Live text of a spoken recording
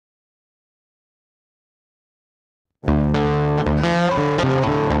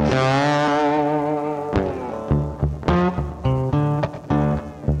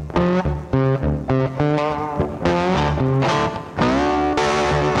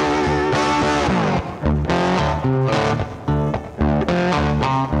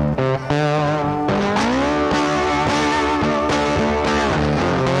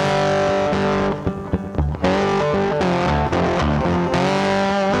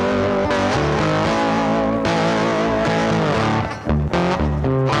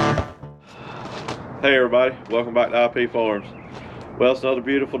Hey everybody, welcome back to IP Farms. Well, it's another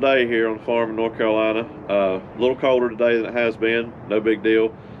beautiful day here on the farm in North Carolina. A little colder today than it has been, no big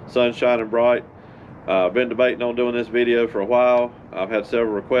deal. Sun's shining bright. I've been debating on doing this video for a while. I've had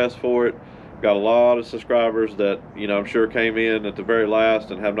several requests for it. Got a lot of subscribers that, I'm sure came in at the very last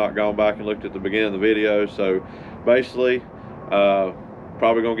and have not gone back and looked at the beginning of the video. So basically,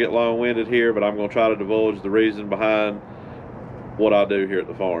 probably gonna get long-winded here, but I'm gonna try to divulge the reason behind what I do here at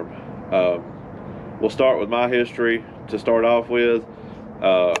the farm. We'll start with my history to start off with.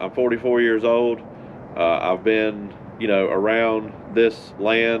 I'm 44 years old. I've been, around this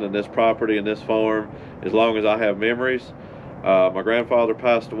land and this property and this farm as long as I have memories. My grandfather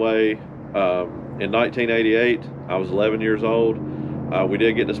passed away in 1988. I was 11 years old. We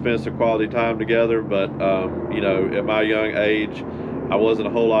did get to spend some quality time together, but, at my young age, I wasn't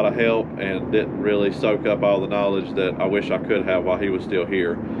a whole lot of help and didn't really soak up all the knowledge that I wish I could have while he was still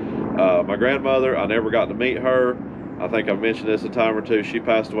here. My grandmother, I never got to meet her. I think I've mentioned this a time or two. She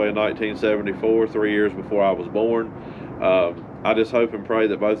passed away in 1974, 3 years before I was born. I just hope and pray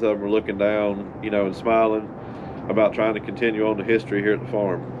that both of them are looking down, and smiling about trying to continue on the history here at the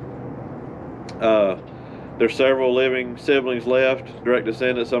farm. There's several living siblings left, direct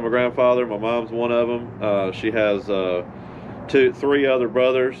descendants of my grandfather. My mom's one of them. She has three other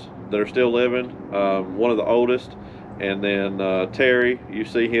brothers that are still living. One of the oldest. And then Terry, you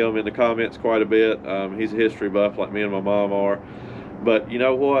see him in the comments quite a bit. He's a history buff like me and my mom are. But you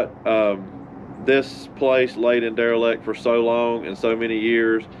know what? This place laid in derelict for so long and so many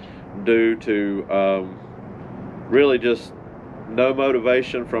years due to really just no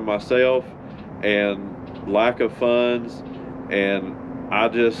motivation from myself and lack of funds. And I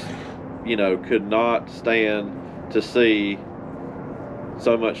just, could not stand to see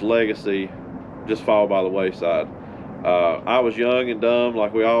so much legacy just fall by the wayside. I was young and dumb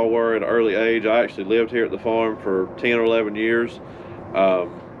like we all were at an early age. I actually lived here at the farm for 10 or 11 years. The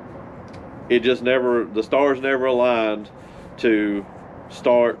stars never aligned to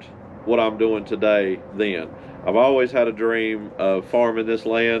start what I'm doing today then. I've always had a dream of farming this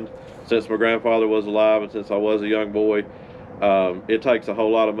land since my grandfather was alive and since I was a young boy. It takes a whole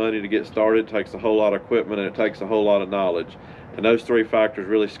lot of money to get started, it takes a whole lot of equipment, and it takes a whole lot of knowledge. And those three factors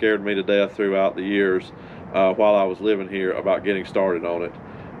really scared me to death throughout the years while I was living here about getting started on it.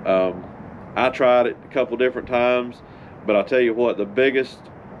 I tried it a couple different times, but I tell you what, the biggest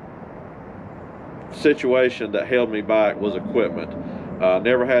situation that held me back was equipment.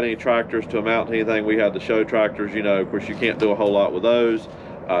 Never had any tractors to amount to anything. We had the show tractors, of course you can't do a whole lot with those.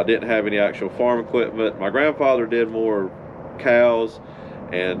 Didn't have any actual farm equipment. My grandfather did more cows,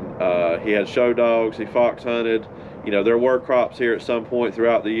 and he had show dogs, he fox hunted. There were crops here at some point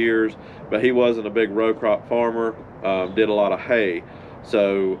throughout the years, but he wasn't a big row crop farmer, did a lot of hay.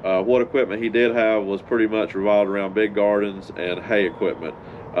 So what equipment he did have was pretty much revolved around big gardens and hay equipment.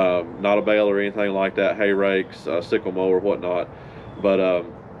 Not a baler or anything like that, hay rakes, sickle mower, whatnot. But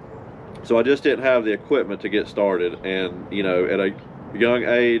so I just didn't have the equipment to get started. And, at a young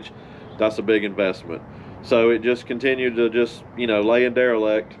age, that's a big investment. So it just continued to just, lay in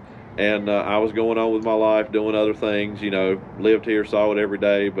derelict. And I was going on with my life, doing other things, lived here, saw it every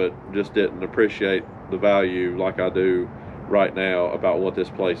day, but just didn't appreciate the value like I do right now about what this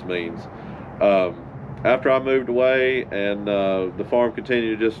place means. After I moved away and the farm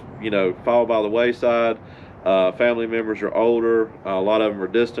continued to just, fall by the wayside, family members are older, a lot of them are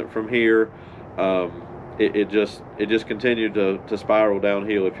distant from here. It just continued to spiral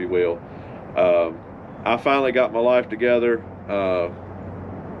downhill, if you will. I finally got my life together,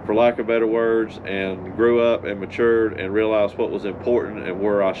 for lack of better words, and grew up and matured and realized what was important and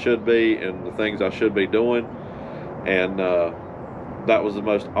where I should be and the things I should be doing. And that was the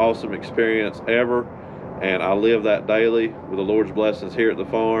most awesome experience ever. And I live that daily with the Lord's blessings here at the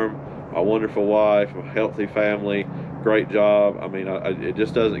farm, a wonderful wife, a healthy family, great job. I mean, it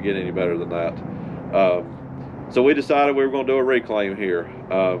just doesn't get any better than that. So we decided we were going to do a reclaim here.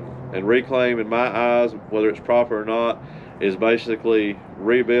 And reclaim, in my eyes, whether it's proper or not, is basically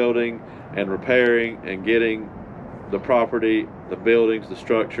rebuilding and repairing and getting the property, the buildings, the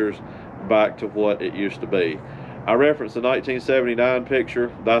structures back to what it used to be. I referenced the 1979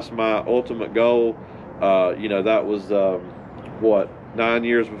 picture. That's my ultimate goal. That was 9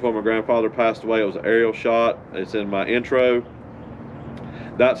 years before my grandfather passed away. It was an aerial shot. It's in my intro.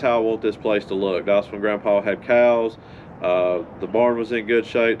 That's how I want this place to look. That's when Grandpa had cows. The barn was in good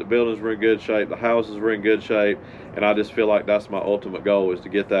shape, the buildings were in good shape, the houses were in good shape, and I just feel like that's my ultimate goal, is to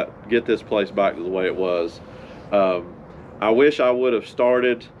get this place back to the way it was. I wish I would have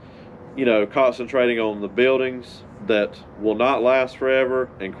started, concentrating on the buildings that will not last forever,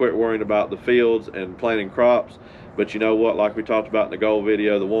 and quit worrying about the fields and planting crops. But you know what, like we talked about in the goal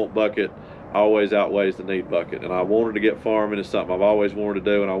video, the want bucket always outweighs the need bucket. And I wanted to get farming. It's something I've always wanted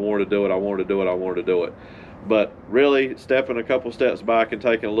to do, and I wanted to do it, I wanted to do it, I wanted to do it. But really, stepping a couple steps back and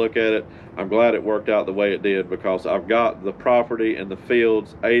taking a look at it, I'm glad it worked out the way it did, because I've got the property and the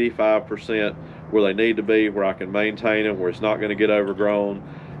fields 85% where they need to be, where I can maintain them, where it's not going to get overgrown.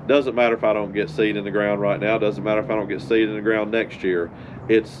 Doesn't matter if I don't get seed in the ground right now. Doesn't matter if I don't get seed in the ground next year.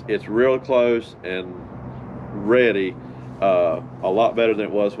 It's real close and ready, a lot better than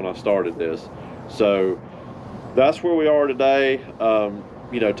it was when I started this. So that's where we are today.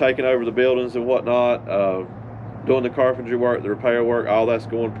 You know, taking over the buildings and whatnot, doing the carpentry work, the repair work, all that's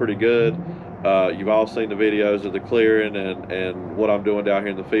going pretty good. You've all seen the videos of the clearing and what I'm doing down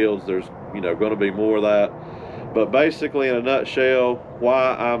here in the fields. There's, you know, going to be more of that. But basically, in a nutshell,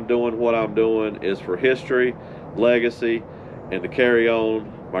 why I'm doing what I'm doing is for history, legacy, and to carry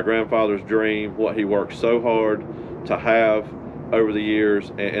on my grandfather's dream, what he worked so hard to have over the years.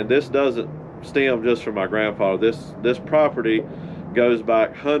 And this doesn't stem just from my grandfather. This property goes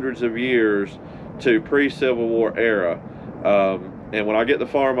back hundreds of years to pre-Civil War era. And when I get the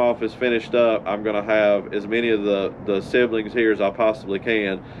farm office finished up, I'm going to have as many of the siblings here as I possibly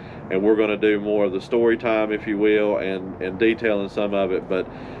can, and we're going to do more of the story time, if you will, and detailing some of it. But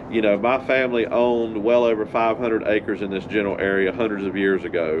you know, my family owned well over 500 acres in this general area hundreds of years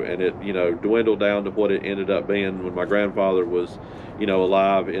ago, and it, you know, dwindled down to what it ended up being when my grandfather was, you know,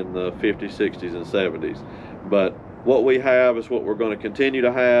 alive in the 50s, 60s, and 70s. But what we have is what we're going to continue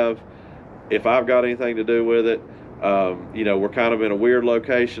to have. If I've got anything to do with it, you know, we're kind of in a weird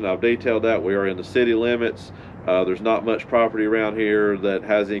location. I've detailed that. We are in the city limits. There's not much property around here that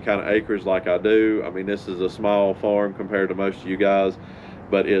has any kind of acreage like I do. I mean, this is a small farm compared to most of you guys,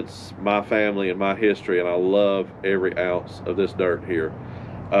 but it's my family and my history, and I love every ounce of this dirt here.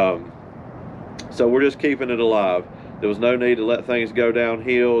 So we're just keeping it alive. There was no need to let things go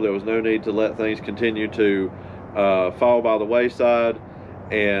downhill. There was no need to let things continue to fall by the wayside,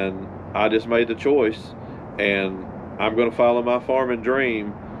 and I just made the choice, and I'm going to follow my farming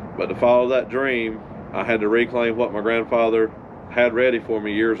dream. But to follow that dream, I had to reclaim what my grandfather had ready for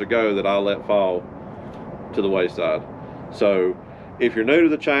me years ago that I let fall to the wayside. So if you're new to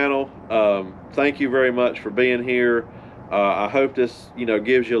the channel, thank you very much for being here. I hope this, you know,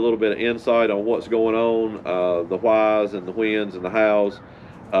 gives you a little bit of insight on what's going on, the whys and the whens and the hows.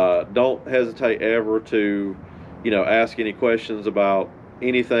 Don't hesitate ever to, you know, ask any questions about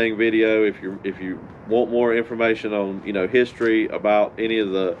anything video. If you want more information on, you know, history about any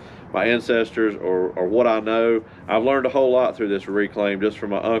of my ancestors or what I know. I've learned a whole lot through this reclaim just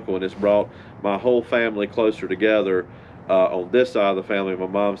from my uncle, and it's brought my whole family closer together on this side of the family, my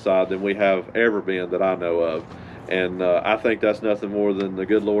mom's side, than we have ever been that I know of. And I think that's nothing more than the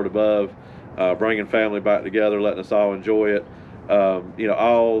good Lord above bringing family back together, letting us all enjoy it. You know,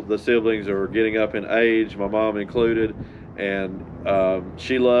 all the siblings are getting up in age, my mom included, and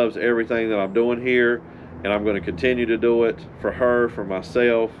she loves everything that I'm doing here, and I'm going to continue to do it for her, for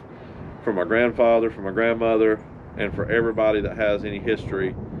myself, for my grandfather, for my grandmother, and for everybody that has any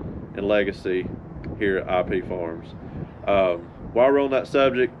history and legacy here at IP Farms. While we're on that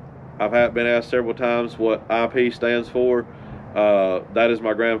subject, I've been asked several times what IP stands for. That is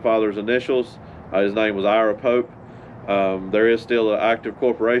my grandfather's initials. His name was Ira Pope. There is still an active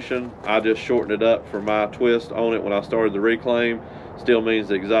corporation. I just shortened it up for my twist on it when I started the reclaim. Still means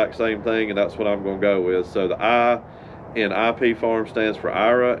the exact same thing, and that's what I'm going to go with. So the I in IP Farms stands for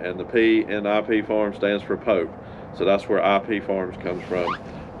Ira, and the P in IP Farms stands for Pope. So that's where IP Farms comes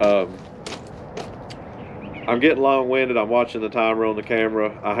from. I'm getting long-winded. I'm watching the timer on the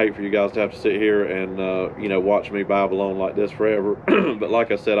camera. I hate for you guys to have to sit here and you know, watch me babble on like this forever. But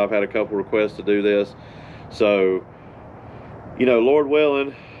like I said, I've had a couple requests to do this. So, you know, Lord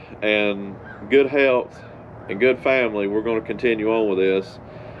willing and good health and good family, we're going to continue on with this.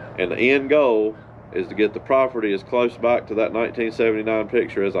 And the end goal is to get the property as close back to that 1979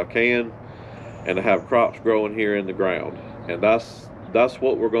 picture as I can, and to have crops growing here in the ground. And that's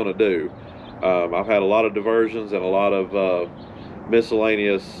what we're going to do. I've had a lot of diversions and a lot of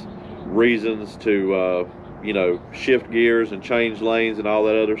miscellaneous reasons to you know, shift gears and change lanes and all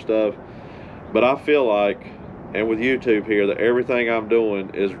that other stuff. But I feel like, and with YouTube here, that everything I'm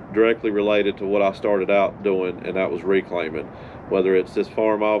doing is directly related to what I started out doing, and that was reclaiming. Whether it's this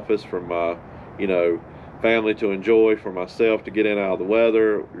farm office for my, you know, family to enjoy, for myself to get in out of the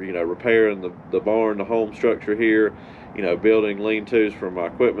weather, you know, repairing the barn, the home structure here, you know, building lean-tos for my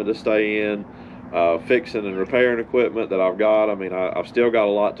equipment to stay in, fixing and repairing equipment that I've got. I mean, I've still got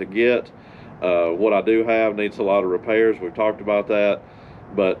a lot to get. What I do have needs a lot of repairs. We've talked about that,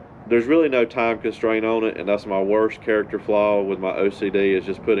 but there's really no time constraint on it, and that's my worst character flaw with my OCD, is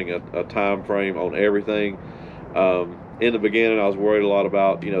just putting a time frame on everything. In the beginning, I was worried a lot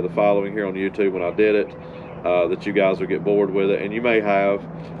about, the following here on YouTube when I did it, that you guys would get bored with it, and you may have,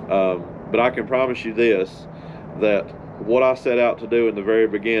 but I can promise you this, that what I set out to do in the very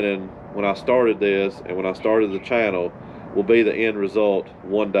beginning when I started this and when I started the channel will be the end result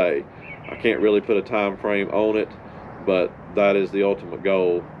one day. I can't really put a time frame on it, but that is the ultimate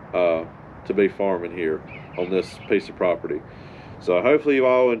goal, to be farming here on this piece of property. So hopefully you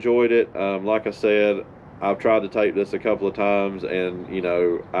all enjoyed it. Like I said, I've tried to tape this a couple of times, and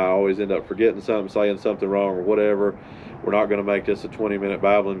I always end up forgetting something, saying something wrong or whatever. We're not going to make this a 20-minute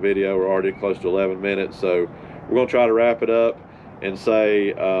babbling video. We're already close to 11 minutes, so we're going to try to wrap it up and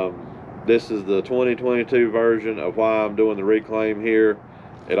say this is the 2022 version of why I'm doing the reclaim here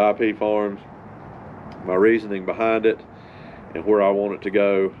at IP Farms, my reasoning behind it, and where I want it to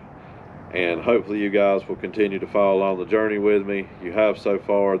go. And hopefully you guys will continue to follow along the journey with me. You have so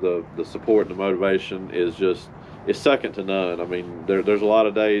far. The support and the motivation is second to none. I mean, there's a lot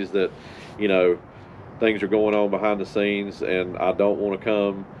of days that things are going on behind the scenes and I don't want to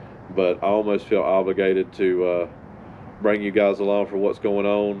come, but I almost feel obligated to bring you guys along for what's going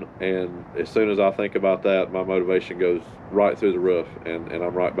on. And as soon as I think about that, my motivation goes right through the roof, and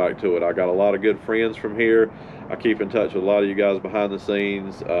I'm right back to it. I got a lot of good friends from here. I keep in touch with a lot of you guys behind the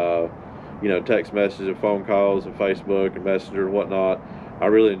scenes, text messages and phone calls and Facebook and Messenger and whatnot. I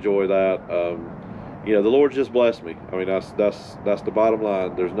really enjoy that. The Lord's just blessed me. I mean, that's the bottom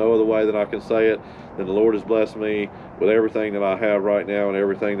line. There's no other way that I can say it than the Lord has blessed me with everything that I have right now and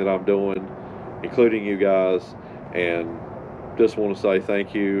everything that I'm doing, including you guys. And just want to say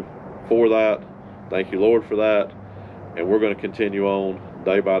thank you for that. Thank you, Lord, for that. And we're going to continue on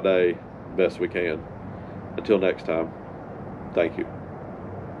day by day best we can. Until next time, thank you.